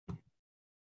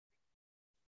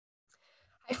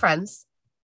Hi, friends.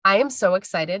 I am so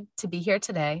excited to be here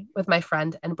today with my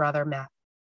friend and brother, Matt.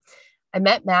 I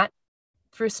met Matt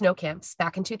through snow camps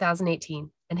back in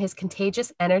 2018, and his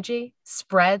contagious energy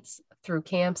spreads through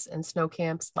camps and snow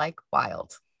camps like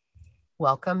wild.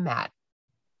 Welcome, Matt.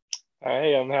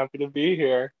 Hi, I'm happy to be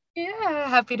here. Yeah,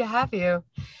 happy to have you.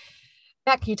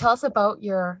 Matt, can you tell us about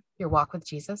your walk with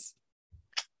Jesus?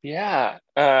 Yeah.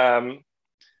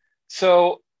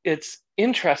 So it's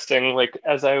interesting, like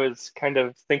as I was kind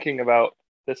of thinking about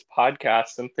this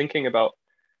podcast and thinking about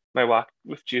my walk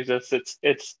with Jesus,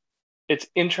 it's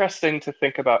interesting to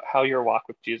think about how your walk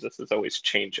with Jesus is always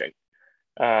changing,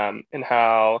 and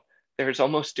how there's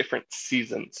almost different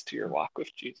seasons to your walk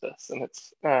with Jesus. And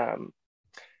it's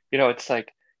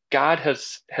like God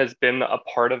has been a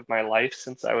part of my life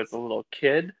since I was a little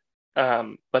kid.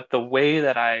 But the way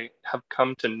that I have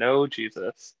come to know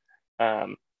Jesus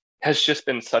um, has just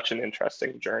been such an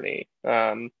interesting journey.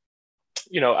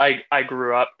 I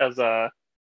grew up as a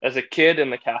kid in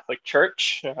the Catholic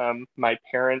Church. My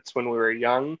parents, when we were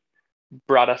young,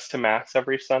 brought us to Mass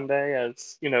every Sunday,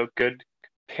 as good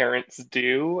parents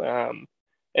do.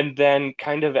 And then,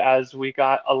 kind of as we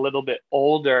got a little bit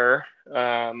older,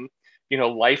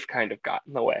 life kind of got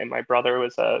in the way. My brother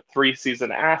was a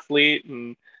three-season athlete,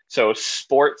 and so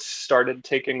sports started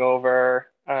taking over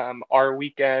our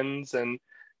weekends, and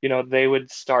they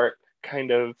would start kind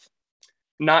of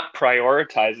not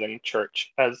prioritizing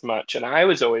church as much. And I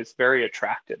was always very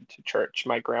attracted to church.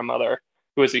 My grandmother,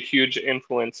 who was a huge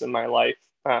influence in my life,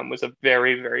 was a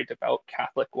very, very devout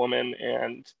Catholic woman,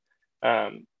 and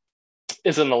um,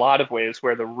 is in a lot of ways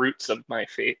where the roots of my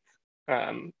faith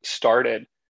started.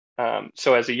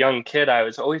 So as a young kid, I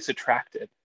was always attracted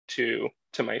to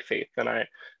my faith, and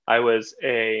I was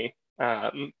a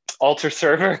altar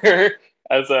server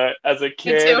as a Me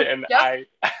kid, too. and Yep.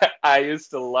 I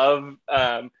used to love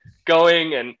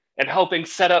going and helping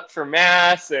set up for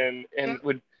mass, and Yep.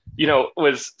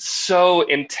 was so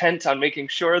intent on making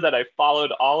sure that I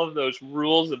followed all of those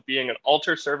rules of being an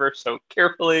altar server so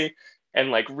carefully, and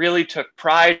like really took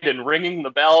pride in ringing the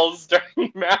bells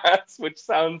during mass, which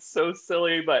sounds so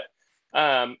silly, but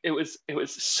it was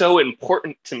so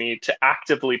important to me to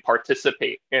actively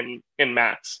participate in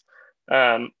mass.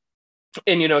 Um,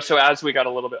 and so as we got a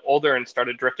little bit older and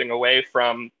started drifting away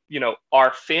from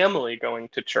our family going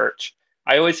to church,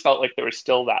 I always felt like there was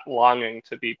still that longing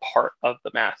to be part of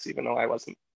the mass, even though I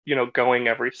wasn't going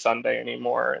every Sunday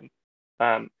anymore. And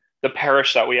um, the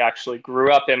parish that we actually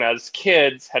grew up in as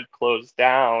kids had closed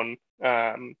down,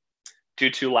 due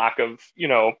to lack of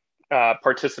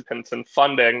participants and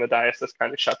funding. The diocese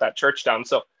kind of shut that church down,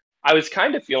 so I was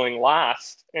kind of feeling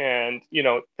lost. And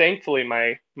thankfully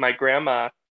my grandma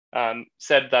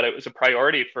said that it was a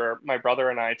priority for my brother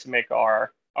and I to make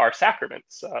our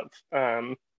sacraments of,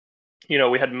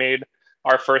 we had made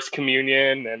our first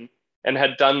communion, and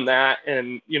had done that.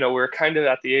 And we were kind of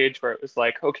at the age where it was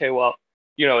like, okay, well,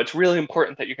 it's really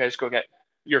important that you guys go get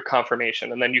your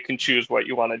confirmation, and then you can choose what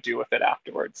you want to do with it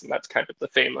afterwards. And that's kind of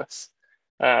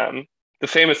um, the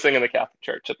famous thing in the Catholic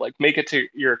Church of like, make it to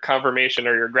your confirmation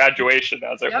or your graduation,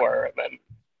 as it Yep. were, and then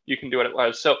you can do what it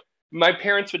was. So my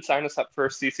parents would sign us up for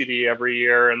CCD every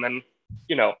year, and then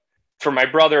you know, for my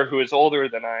brother, who is older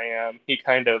than I am, he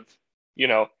kind of you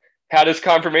know had his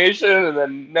confirmation, and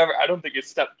then never. I don't think he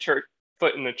stepped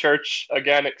foot in the church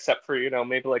again, except for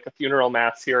maybe like a funeral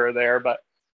mass here or there. But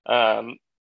um,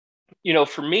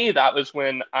 for me, that was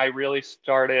when I really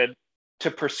started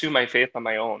to pursue my faith on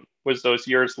my own. Was those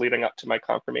years leading up to my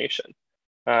confirmation.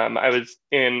 I was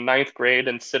in ninth grade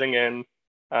and sitting in.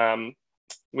 Um,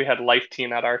 we had Life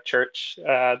Teen at our church,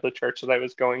 the church that I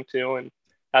was going to, and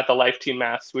at the Life Teen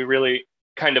Mass, we really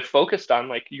kind of focused on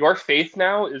like, your faith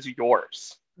now is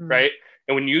yours, Mm. right?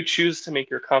 And when you choose to make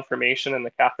your confirmation in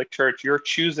the Catholic Church, you're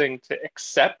choosing to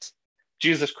accept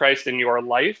Jesus Christ in your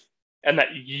life, and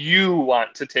that you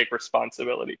want to take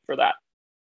responsibility for that.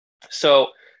 So,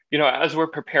 as we're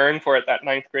preparing for it that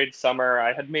ninth grade summer,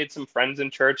 I had made some friends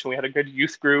in church, and we had a good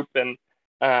youth group. And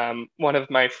one of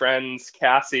my friends,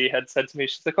 Cassie, had said to me,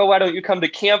 she's like, "Oh, why don't you come to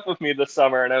camp with me this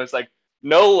summer?" And I was like,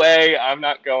 "No way, I'm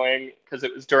not going," because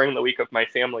it was during the week of my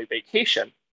family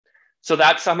vacation. So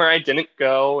that summer I didn't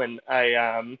go, and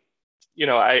you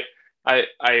know, I,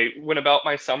 I went about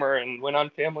my summer and went on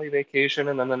family vacation.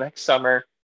 And then the next summer,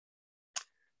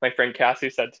 my friend Cassie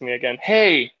said to me again,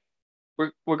 "Hey,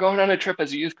 we're going on a trip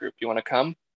as a youth group. You want to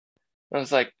come?" And I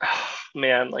was like, oh,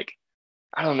 man, like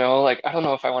I don't know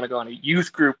if I want to go on a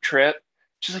youth group trip.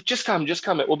 She's like, just come.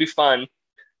 It will be fun.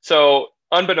 So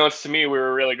unbeknownst to me, we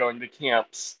were really going to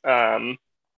camps.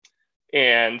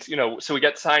 And so we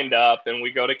get signed up and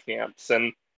we go to camps.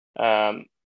 And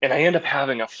And I end up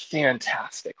having a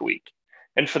fantastic week.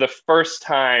 And for the first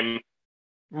time,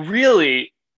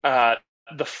 really,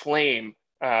 the flame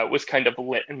was kind of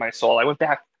lit in my soul. I went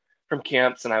back from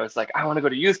camps and I was like, I want to go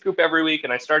to youth group every week.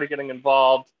 And I started getting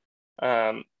involved.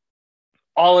 Um,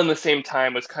 all in the same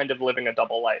time was kind of living a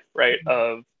double life, right?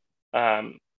 Of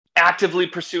actively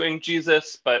pursuing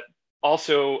Jesus, but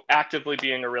also actively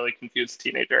being a really confused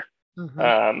teenager.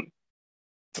 Mm-hmm.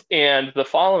 And the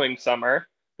following summer,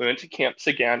 we went to camps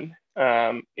again.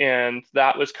 And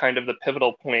that was kind of the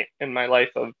pivotal point in my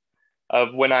life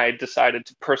of when I decided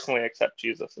to personally accept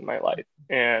Jesus in my life.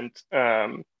 And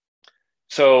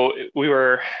so we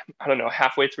were, I don't know,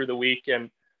 halfway through the week, and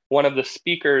one of the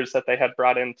speakers that they had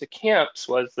brought into camps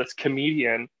was this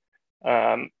comedian.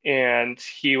 And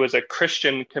he was a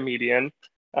Christian comedian,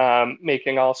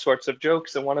 making all sorts of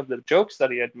jokes. And one of the jokes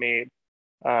that he had made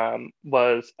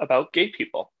was about gay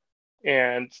people.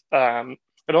 And I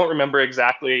don't remember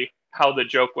exactly how the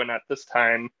joke went at this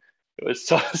time. It was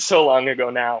so long ago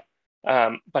now.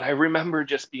 But I remember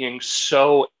just being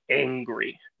so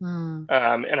angry. And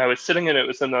I was sitting in, it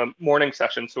was in the morning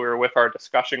session. So we were with our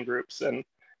discussion groups, and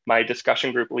my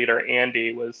discussion group leader,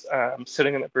 Andy, was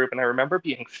sitting in the group. And I remember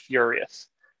being furious.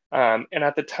 And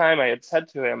at the time I had said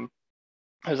to him,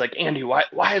 I was like, Andy,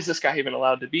 why is this guy even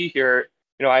allowed to be here?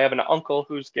 You know, I have an uncle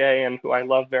who's gay and who I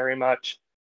love very much.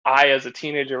 I, as a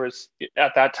teenager, was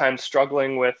at that time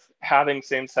struggling with having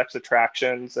same-sex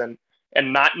attractions and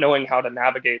not knowing how to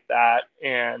navigate that.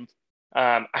 And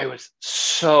I was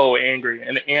so angry.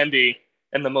 And Andy,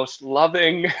 in the most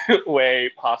loving way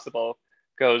possible,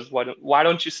 goes, why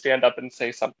don't you stand up and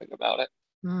say something about it?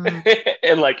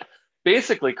 And like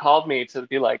basically called me to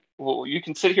be like, well, you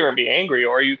can sit here and be angry,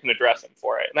 or you can address him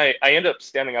for it. And I ended up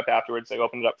standing up afterwards. I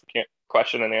opened it up for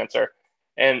question and answer.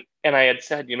 And I had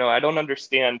said, I don't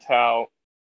understand how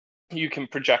you can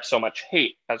project so much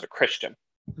hate as a Christian.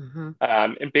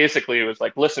 And basically it was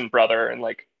like, listen, brother. And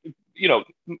like,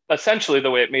 essentially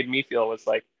the way it made me feel was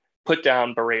like put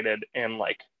down, berated, and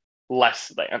like less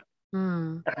than.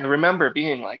 And I remember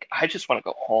being like, I just want to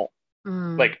go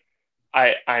home. Like,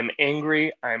 I'm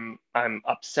angry, I'm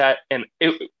upset, and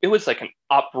it was like an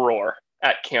uproar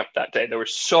at camp that day. There were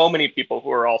so many people who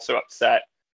were also upset.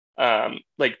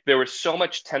 Like there was so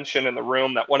much tension in the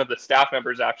room that one of the staff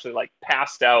members actually like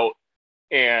passed out,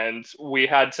 and we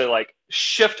had to like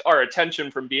shift our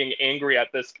attention from being angry at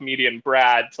this comedian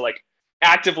Brad to like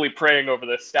actively praying over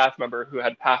this staff member who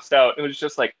had passed out. It was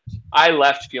just like I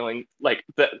left feeling like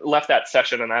left that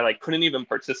session, and I like couldn't even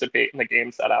participate in the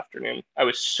games that afternoon. I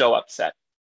was so upset.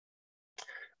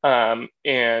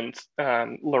 And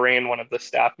Lorraine, one of the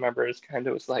staff members, kind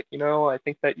of was like, I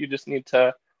think that you just need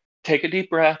to take a deep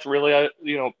breath, really,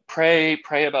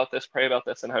 pray about this.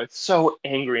 And I was so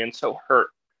angry and so hurt.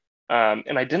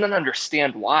 And I didn't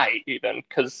understand why even,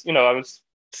 because, I was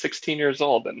 16 years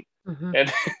old, and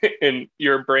and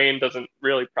your brain doesn't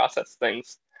really process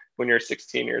things when you're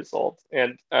 16 years old.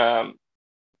 And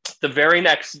the very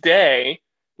next day,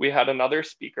 we had another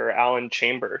speaker, Alan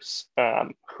Chambers,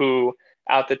 who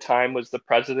at the time was the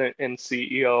president and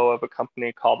CEO of a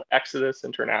company called Exodus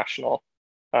International,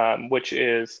 which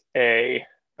is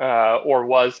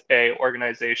was a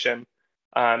organization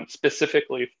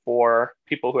specifically for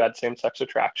people who had same-sex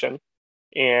attraction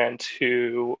and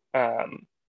who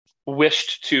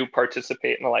wished to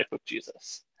participate in the life of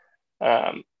Jesus.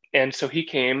 And so he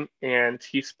came and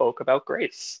he spoke about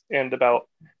grace and about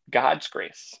God's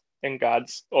grace and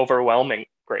God's overwhelming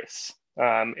grace,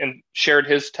 and shared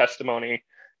his testimony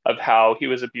of how he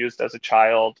was abused as a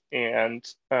child, and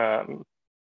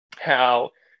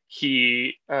how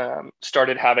he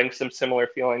started having some similar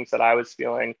feelings that I was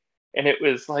feeling. And it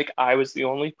was like I was the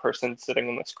only person sitting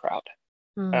in this crowd,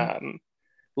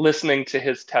 listening to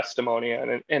his testimony.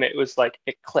 And it was like,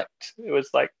 it clicked. It was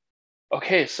like,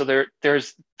 okay, so there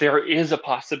is a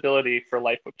possibility for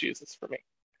life with Jesus for me.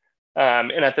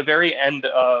 And at the very end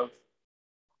of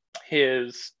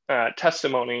his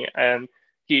testimony, and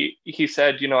he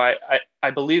said,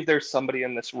 I believe there's somebody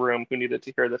in this room who needed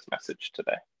to hear this message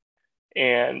today.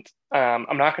 And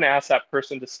I'm not going to ask that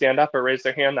person to stand up or raise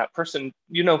their hand. That person,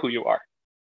 you know who you are.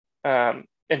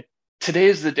 And today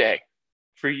is the day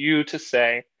for you to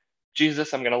say,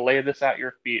 Jesus, I'm going to lay this at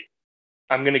your feet.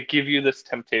 I'm going to give you this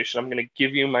temptation. I'm going to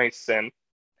give you my sin,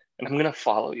 and I'm going to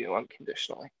follow you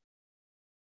unconditionally.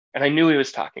 And I knew he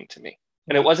was talking to me.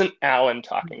 And it wasn't Alan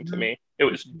talking to me. It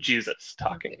was Jesus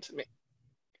talking to me.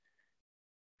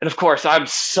 And of course, I'm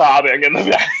sobbing in the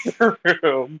back of the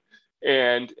room.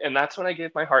 And that's when I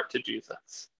gave my heart to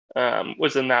Jesus,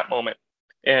 was in that moment.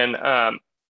 And,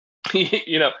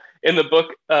 in the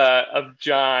book of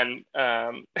John,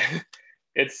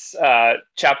 It's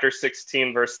chapter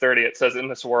 16, verse 30. It says, "In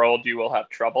this world you will have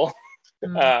trouble."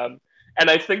 Mm. And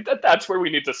I think that that's where we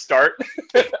need to start.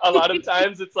 A lot of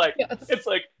times Yes. it's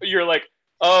like you're like,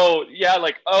 oh yeah,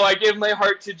 like, oh, I gave my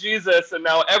heart to Jesus and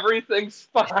now everything's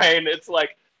fine. It's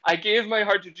like, I gave my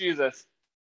heart to Jesus.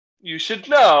 You should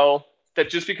know that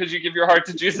just because you give your heart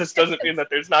to Jesus doesn't mean that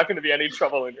there's not going to be any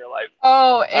trouble in your life.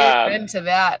 Oh, Um, amen to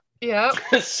that. Yep.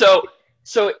 so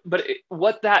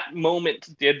what that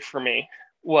moment did for me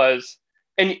was,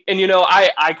 and you know,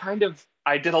 I kind of,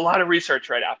 I did a lot of research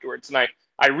right afterwards, and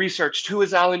I researched, who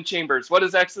is Alan Chambers, what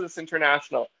is Exodus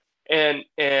International, and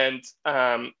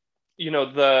you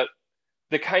know,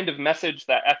 the kind of message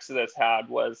that Exodus had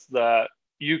was the,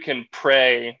 you can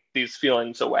pray these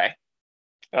feelings away.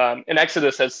 And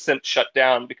Exodus has since shut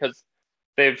down because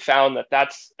they've found that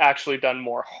that's actually done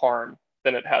more harm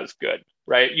than it has good,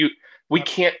 right? We Yep.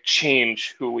 can't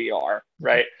change who we are,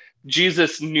 right?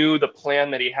 Jesus knew the plan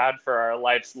that he had for our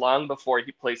lives long before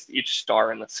he placed each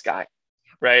star in the sky,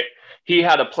 right? He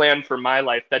had a plan for my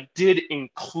life that did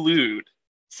include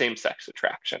same-sex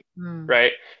attraction, Mm.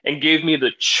 right? And gave me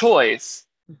the choice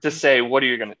to Mhm. say, what are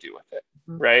you going to do with it,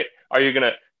 Mhm. right? Are you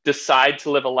going to decide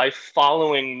to live a life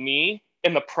following me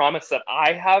in the promise that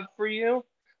I have for you?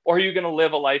 Or are you going to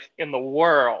live a life in the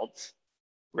world,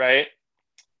 right?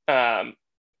 Um,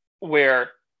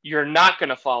 where you're not going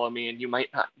to follow me and you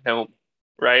might not know me,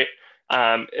 right?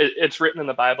 It's written in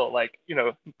the Bible, like, you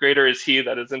know, greater is he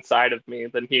that is inside of me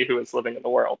than he who is living in the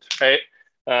world, right?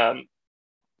 Um,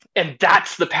 and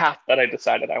that's the path that I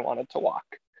decided I wanted to walk,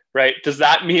 right? Does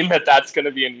that mean that that's going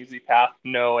to be an easy path?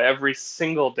 No, every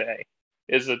single day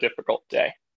is a difficult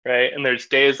day, right? And there's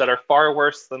days that are far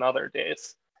worse than other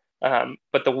days.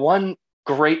 But the one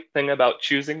great thing about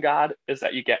choosing God is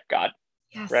that you get God,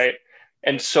 Yes. right?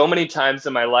 And so many times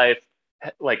in my life,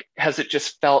 like, has it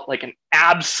just felt like an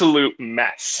absolute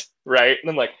mess, right? And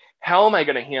I'm like, how am I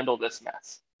going to handle this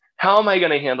mess? How am I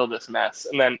going to handle this mess?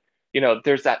 And then, you know,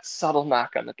 there's that subtle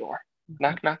knock on the door, Mhm.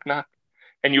 knock, knock, knock,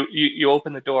 and you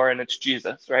open the door and it's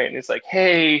Jesus, right? And he's like,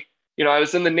 hey, you know, I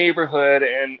was in the neighborhood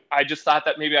and I just thought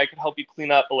that maybe I could help you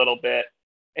clean up a little bit.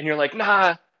 And you're like,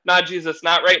 nah, not Jesus,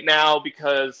 not right now,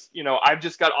 because, you know, I've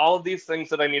just got all of these things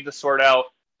that I need to sort out.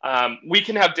 We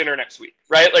can have dinner next week,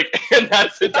 right? Like, and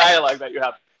that's the dialogue that you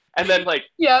have. And then, like,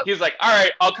 Yep. he's like, all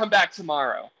right, I'll come back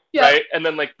tomorrow, Yep. right? And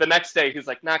then, like, the next day, he's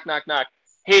like, knock, knock, knock.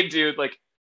 Hey, dude, like,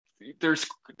 there's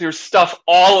stuff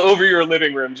all over your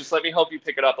living room. Just let me help you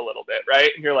pick it up a little bit,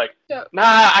 right? And you're like, Yep.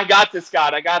 nah, I got this,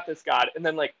 God. I got this, God. And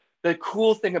then, like, the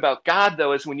cool thing about God,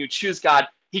 though, is when you choose God,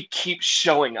 he keeps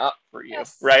showing up for you,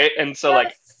 Yes. right? And so, like,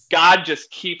 Yes. God just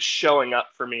keeps showing up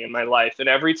for me in my life. And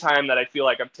every time that I feel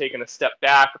like I'm taking a step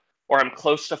back or I'm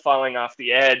close to falling off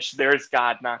the edge, there's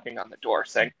God knocking on the door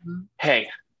saying, Mhm. hey,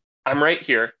 I'm right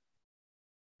here.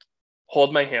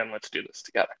 Hold my hand. Let's do this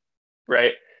together,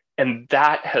 right? And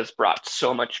that has brought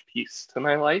so much peace to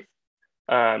my life.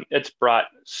 It's brought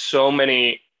so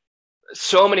many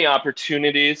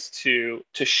opportunities to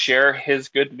share his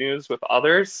good news with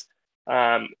others.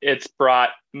 It's brought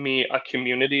me a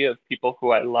community of people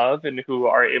who I love and who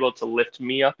are able to lift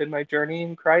me up in my journey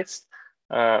in Christ.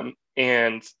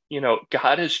 And you know,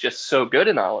 God is just so good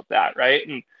in all of that, right?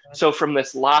 And so from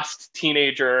this lost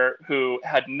teenager who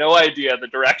had no idea the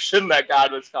direction that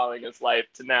God was calling his life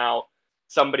to now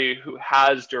somebody who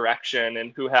has direction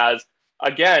and who has,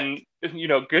 again, you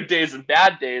know, good days and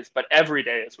bad days, but every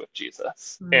day is with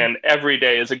Jesus, Mm. and every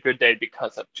day is a good day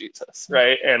because of Jesus,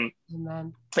 right?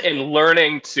 Amen. And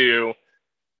learning to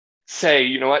say,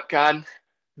 you know what, God,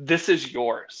 this is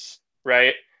yours,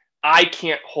 right? I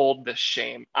can't hold this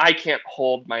shame. I can't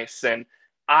hold my sin.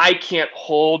 I can't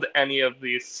hold any of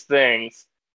these things.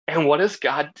 And what does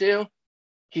God do?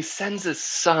 He sends his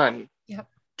son Yep.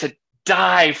 to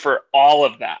die for all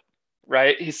of that,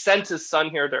 right? He sent his son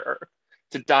here to earth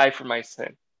to die for my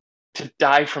sin, to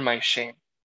die for my shame,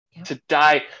 Yep. to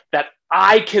die that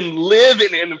I can live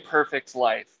an imperfect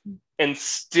life and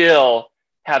still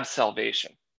have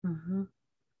salvation. Mm-hmm.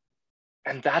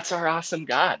 And that's our awesome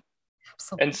God.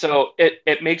 And Absolutely. so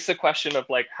it makes the question of,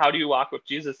 like, how do you walk with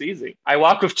Jesus easy? I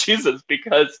walk with Jesus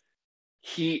because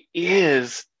he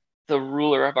is the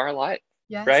ruler of our life,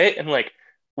 Yes. right? And like,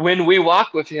 when we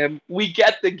walk with him, we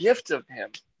get the gift of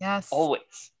him Yes.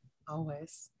 always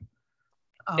Always.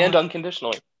 and Oh,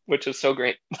 unconditionally, which is so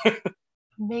great.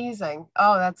 amazing.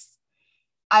 Oh,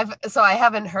 I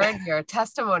haven't heard your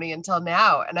testimony until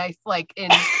now, and I like in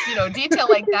detail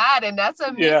like that, and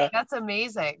Yeah. that's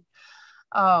amazing.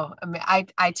 Oh,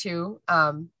 I too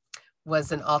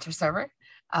was an altar server,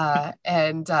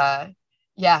 and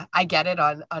Yeah, I get it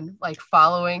on like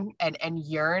following and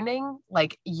yearning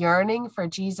for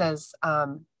Jesus.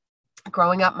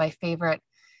 Growing up, my favorite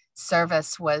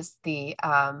service was the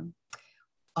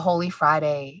Holy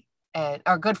Friday and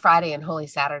or Good Friday and Holy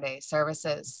Saturday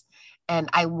services. And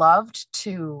I loved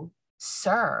to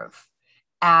serve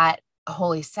at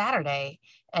Holy Saturday.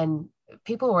 And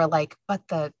people were like, but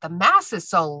the mass is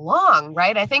so long,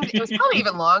 right? I think it was probably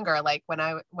even longer, like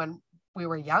when we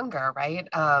were younger, right?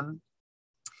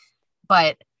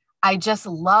 But I just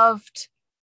loved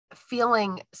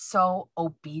feeling so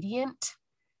obedient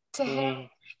to him,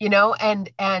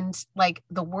 Mm, and like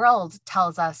the world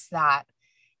tells us that,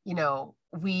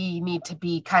 we need to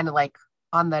be kind of like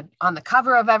on the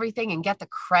cover of everything and get the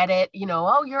credit,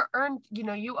 oh, you're earned,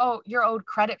 you're owed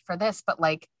credit for this. But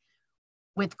like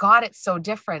with God, it's so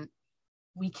different.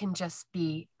 We can just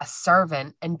be a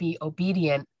servant and be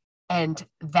obedient. And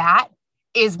that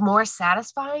is more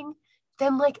satisfying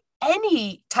than like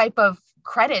any type of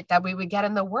credit that we would get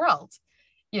in the world,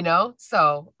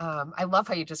 So I love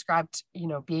how you described,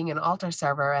 being an altar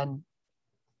server and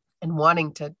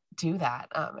wanting to do that.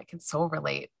 I can so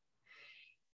relate.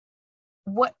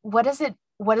 What does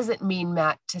it mean,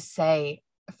 Matt,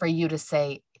 for you to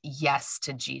say yes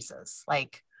to Jesus?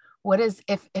 Like, what is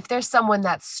if there's someone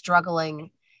that's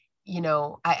struggling,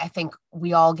 I think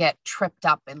we all get tripped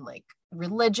up in like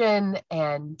religion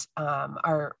and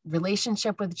our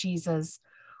relationship with Jesus.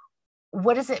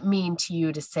 What does it mean to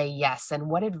you to say yes? And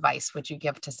what advice would you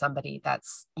give to somebody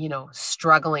that's,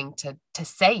 struggling to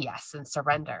say yes and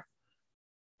surrender?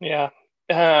 yeah.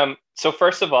 So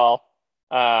first of all,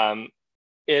 um,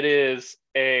 it is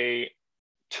a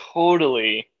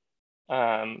totally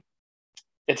um,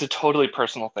 it's a totally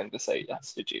personal thing to say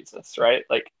yes to Jesus, right?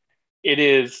 Like it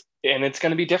is, and it's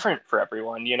going to be different for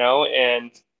everyone,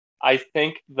 And I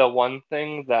think the one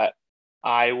thing that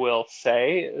I will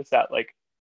say is that, like,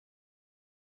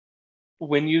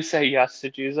 when you say yes to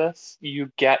Jesus, you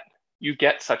get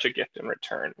such a gift in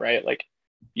return, right? Like,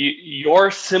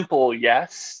 your simple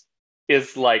yes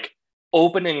is like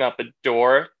opening up a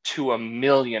door to a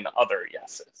million other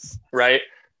yeses, right?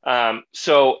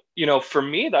 So for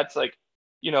me, that's like,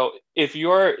 if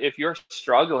you're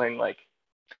struggling, like,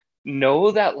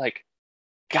 know that, like,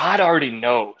 God already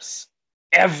knows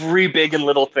every big and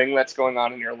little thing that's going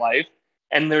on in your life.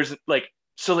 And there's like,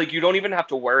 so like, you don't even have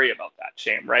to worry about that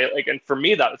shame, right? Like, and for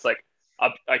me, that was like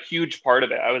a huge part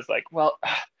of it. I was like, well,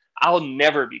 I'll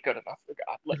never be good enough for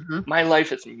God. Like, Mm-hmm. my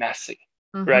life is messy,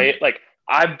 Mm-hmm. right? Like,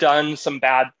 I've done some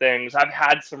bad things. I've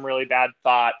had some really bad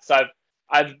thoughts.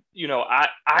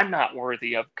 I'm not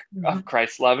worthy of Mm-hmm.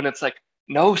 Christ's love. And it's like,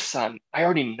 no, son, I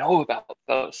already know about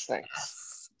those things.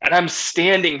 Yes. And I'm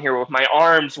standing here with my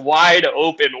arms wide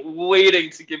open, waiting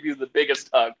to give you the biggest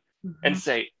hug and Mm-hmm.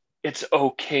 say, it's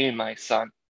okay, my son.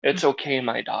 It's okay,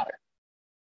 my daughter.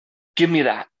 Give me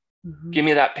that. Mm-hmm. Give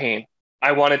me that pain.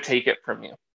 I want to take it from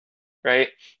you. Right.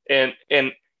 And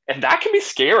that can be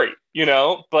scary,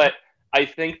 but I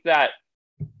think that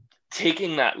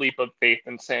taking that leap of faith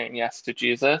and saying yes to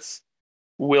Jesus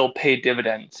will pay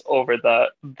dividends over the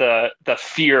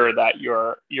fear that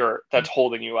that's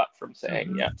holding you up from saying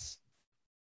Mm-hmm. yes.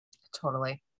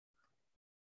 Totally.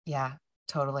 Yeah,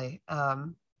 totally.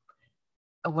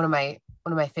 One of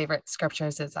my favorite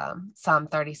scriptures is Psalm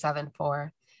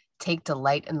 37:4. Take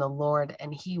delight in the Lord,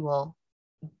 and He will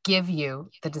give you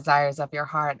the desires of your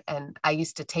heart. And I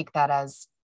used to take that as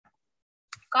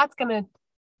God's gonna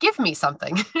give me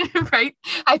something, right?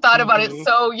 I thought about it Mm-hmm.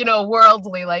 so,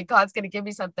 worldly, like God's gonna give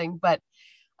me something. But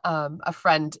a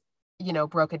friend,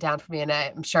 broke it down for me, and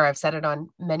I'm sure I've said it on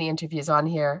many interviews on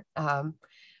here.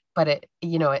 But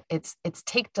it's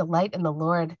take delight in the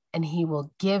Lord, and He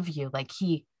will give you, like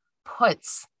He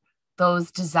puts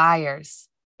those desires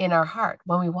in our heart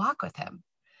when we walk with Him.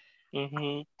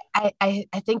 Mm-hmm. I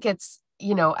think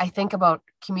I think about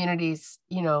communities,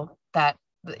 that,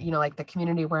 like the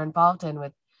community we're involved in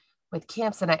with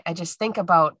camps. And I just think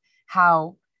about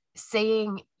how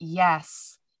saying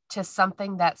yes to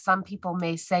something that some people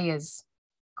may say is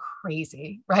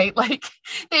crazy, right? Like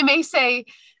they may say,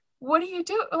 what do you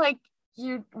do? Like,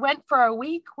 you went for a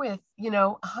week with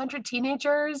 100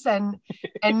 teenagers and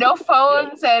no Yeah.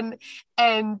 phones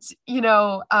and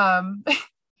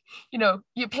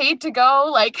you paid to go,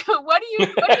 like what are you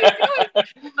doing?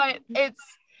 But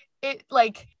it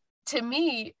like, to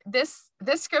me, this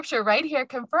scripture right here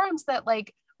confirms that,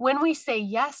 like, when we say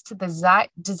yes to the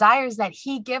desires that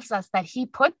He gives us, that He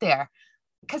put there,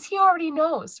 because He already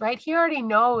knows, right? He already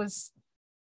knows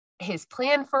His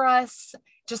plan for us,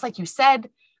 just like you said,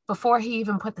 before He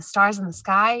even put the stars in the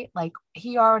sky, like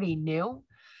He already knew.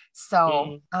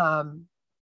 So Mm-hmm.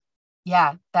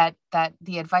 yeah, that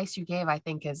the advice you gave, I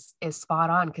think is spot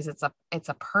on, because it's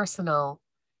a personal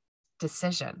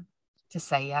decision to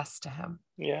say yes to him.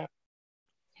 Yeah.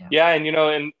 Yeah. Yeah,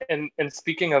 and and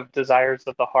speaking of desires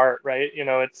of the heart, right?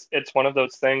 It's one of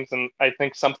those things, and I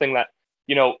think something that,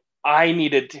 I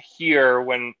needed to hear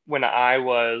when I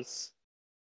was,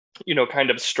 kind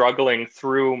of struggling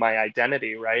through my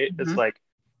identity, right? It's Mm-hmm. like,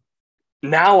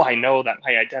 now I know that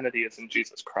my identity is in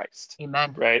Jesus Christ,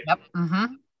 Amen. right? Yep. Mm-hmm.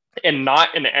 And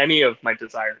not in any of my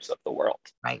desires of the world.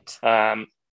 Right. Um,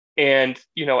 and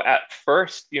at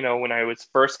first, when I was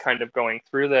first kind of going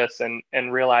through this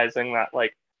and realizing that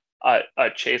like a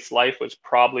chaste life was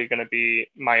probably going to be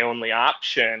my only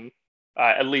option,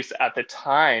 at least at the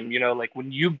time, like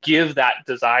when you give that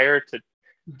desire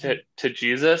Mm-hmm. to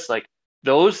Jesus, like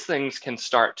those things can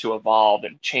start to evolve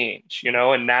and change,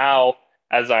 and now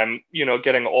as I'm,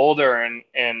 getting older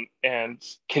and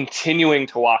continuing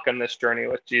to walk on this journey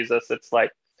with Jesus, it's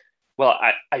like, well,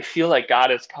 I feel like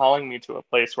God is calling me to a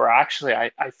place where actually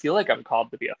I feel like I'm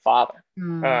called to be a father.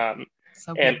 Mm, Um,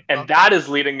 so and beautiful. that is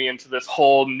leading me into this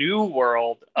whole new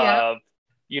world Yeah.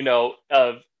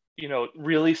 of,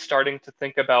 really starting to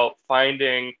think about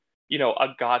finding, a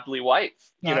godly wife,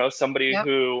 Yep. somebody Yep.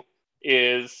 who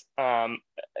is,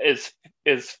 is,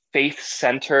 is faith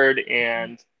centered Mhm.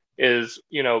 and is,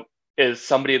 is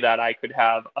somebody that I could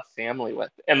have a family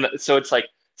with. And so it's like,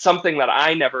 something that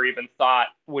I never even thought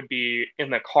would be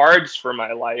in the cards for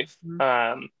my life.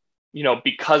 Mhm.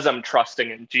 Because I'm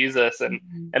trusting in Jesus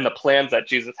Mhm. and the plans that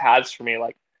Jesus has for me,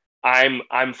 like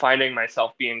I'm finding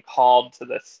myself being called to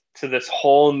this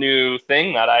whole new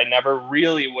thing that I never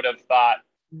really would have thought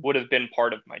would have been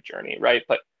part of my journey, right?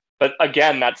 But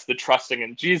again, that's the trusting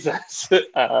in Jesus,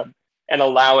 and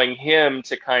allowing Him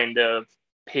to kind of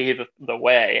pave the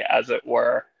way, as it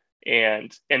were,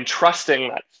 and trusting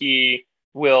that He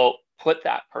will put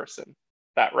that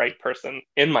right person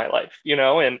in my life,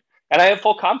 and I have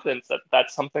full confidence that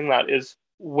that's something that is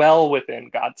well within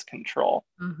God's control.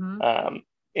 Mhm. Um,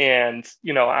 and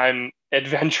I'm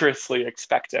adventurously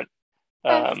expectant,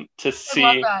 Yes. to I love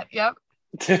see that. Yep.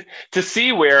 to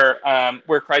see where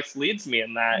Christ leads me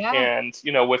in that, Yeah. and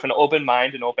with an open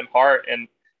mind and open heart, and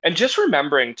just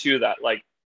remembering too that like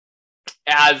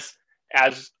as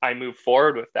I move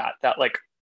forward with that like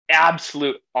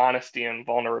absolute honesty and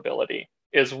vulnerability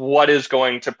is what is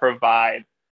going to provide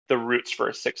the roots for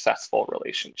a successful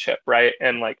relationship, right?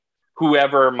 And like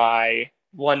whoever my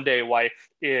one day wife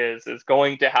is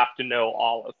going to have to know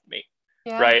all of me,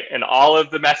 Yeah. right? And all of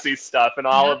the messy stuff and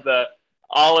Yeah.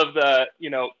 all of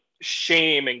the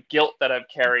shame and guilt that I've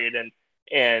carried, and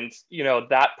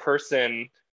that person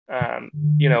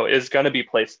is going to be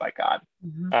placed by God,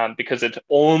 Mhm. because it's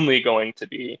only going to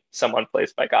be someone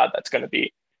placed by God that's going to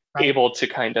be Right. able to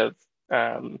kind of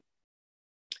um,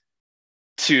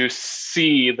 to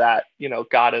see that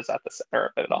God is at the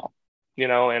center of it all,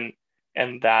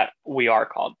 and that we are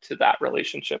called to that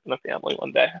relationship in a family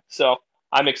one day. So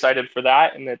I'm excited for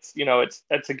that, and it's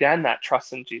again that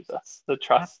trust in Jesus, the Yep.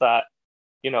 trust that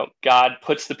God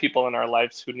puts the people in our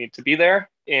lives who need to be there,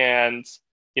 and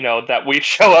that we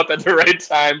show up at the right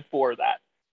time for that,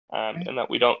 Right. and that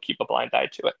we don't keep a blind eye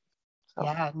to it. So.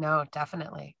 Yeah. No,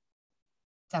 definitely.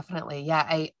 Definitely. Yeah.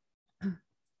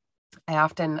 I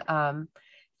often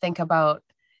think about,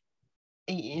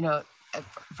 you know,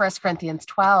 First Corinthians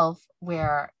 12,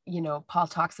 where, Paul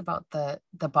talks about the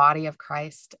body of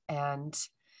Christ, and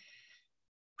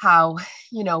how,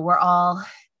 we're all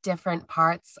different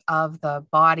parts of the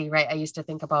body, right? I used to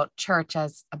think about church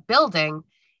as a building,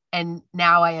 and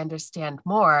now I understand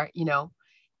more,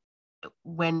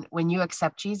 when you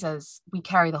accept Jesus, we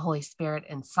carry the Holy Spirit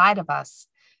inside of us.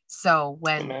 So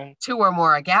when Amen. two or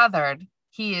more are gathered,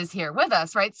 he is here with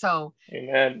us, right? So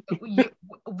Amen. you,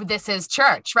 this is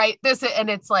church, right? And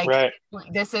it's like, Right.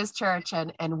 this is church,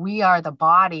 and we are the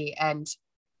body. And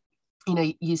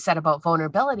you said about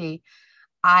vulnerability.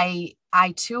 I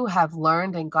too have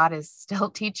learned, and God is still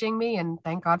teaching me, and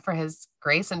thank God for his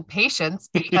grace and patience,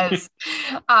 because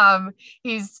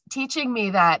he's teaching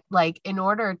me that, like, in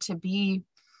order to be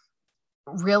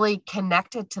really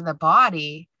connected to the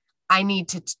body, I need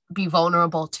to be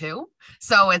vulnerable too.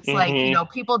 So it's like, Hmm.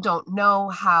 people don't know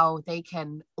how they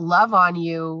can love on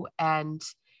you and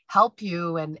help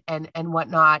you and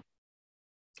whatnot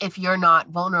if you're not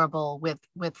vulnerable with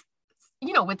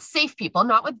safe people,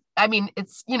 not with, I mean,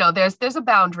 it's, there's a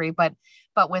boundary, but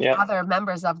with Yeah. other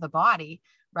members of the body,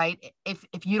 right? If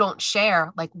you don't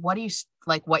share, like, what do you,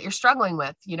 like, what you're struggling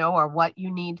with, or what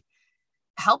you need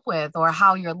help with, or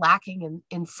how you're lacking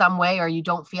in some way, or you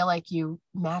don't feel like you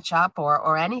match up,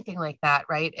 or anything like that,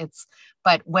 right?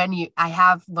 But I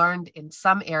have learned in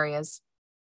some areas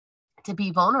to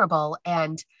be vulnerable,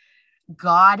 and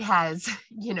God has,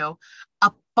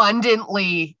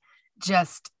 abundantly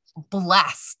just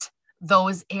blessed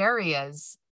those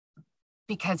areas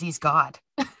because he's God,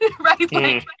 right?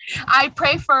 Like I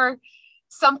pray for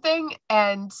something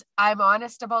and I'm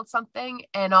honest about something,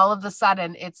 and all of a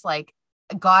sudden it's like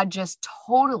God just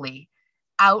totally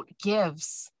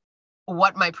outgives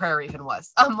what my prayer even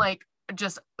was. I'm like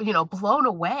just, blown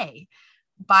away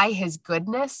by his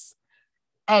goodness.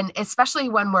 And especially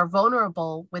when we're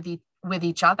vulnerable with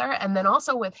each other, and then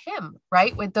also with him,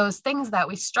 right? With those things that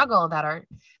we struggle, that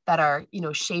are,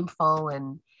 shameful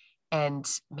and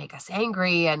make us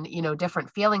angry, and,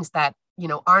 different feelings that,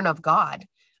 aren't of God,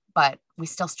 but we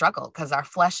still struggle because our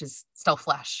flesh is still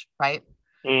flesh, right?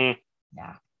 Mm.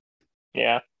 Yeah.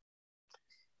 Yeah.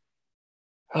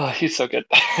 Oh, he's so good.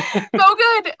 So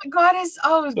good. God is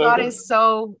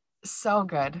good. so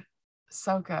good.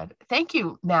 So good. Thank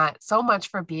you, Matt, so much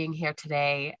for being here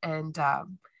today. And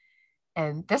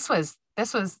this was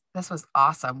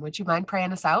awesome. Would you mind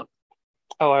praying us out?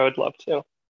 Oh, I would love to.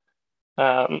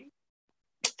 Um,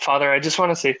 Father, I just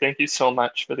want to say thank you so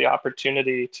much for the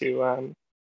opportunity to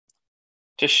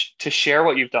share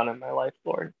what you've done in my life,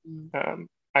 Lord. I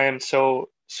am so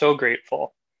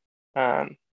grateful that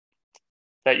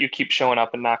you keep showing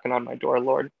up and knocking on my door,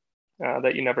 Lord.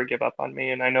 That you never give up on me,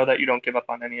 and I know that you don't give up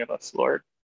on any of us, Lord.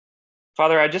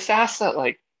 Father, I just ask that,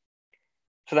 like,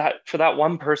 for that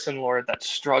one person, Lord, that's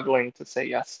struggling to say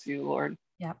yes to you, Lord.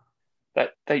 Yeah.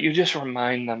 That you just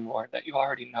remind them, Lord, that you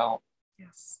already know.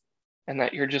 Yes. And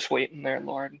that you're just waiting there,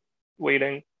 Lord,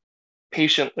 waiting,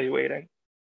 patiently waiting.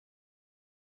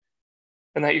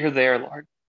 And that you're there, Lord,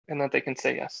 and that they can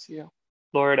say yes to you.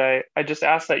 Lord, I just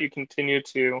ask that you continue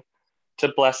to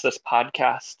bless this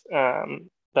podcast,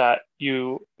 that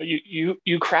you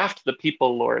craft the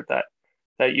people, Lord, that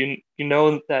you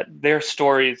know that their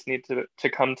stories need to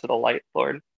come to the light,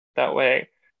 Lord. That way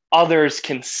others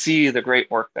can see the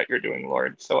great work that you're doing,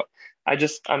 Lord. So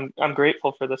I'm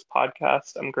grateful for this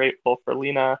podcast. I'm grateful for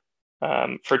Lena,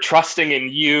 for trusting in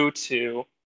you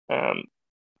um,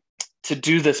 to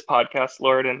do this podcast,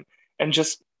 Lord, and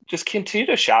just continue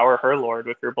to shower her, Lord,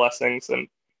 with your blessings, and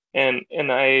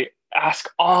I ask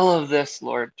all of this,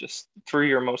 Lord, just through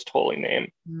your most holy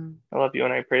name. I love you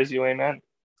and I praise you. Amen.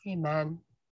 Amen.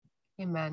 Amen.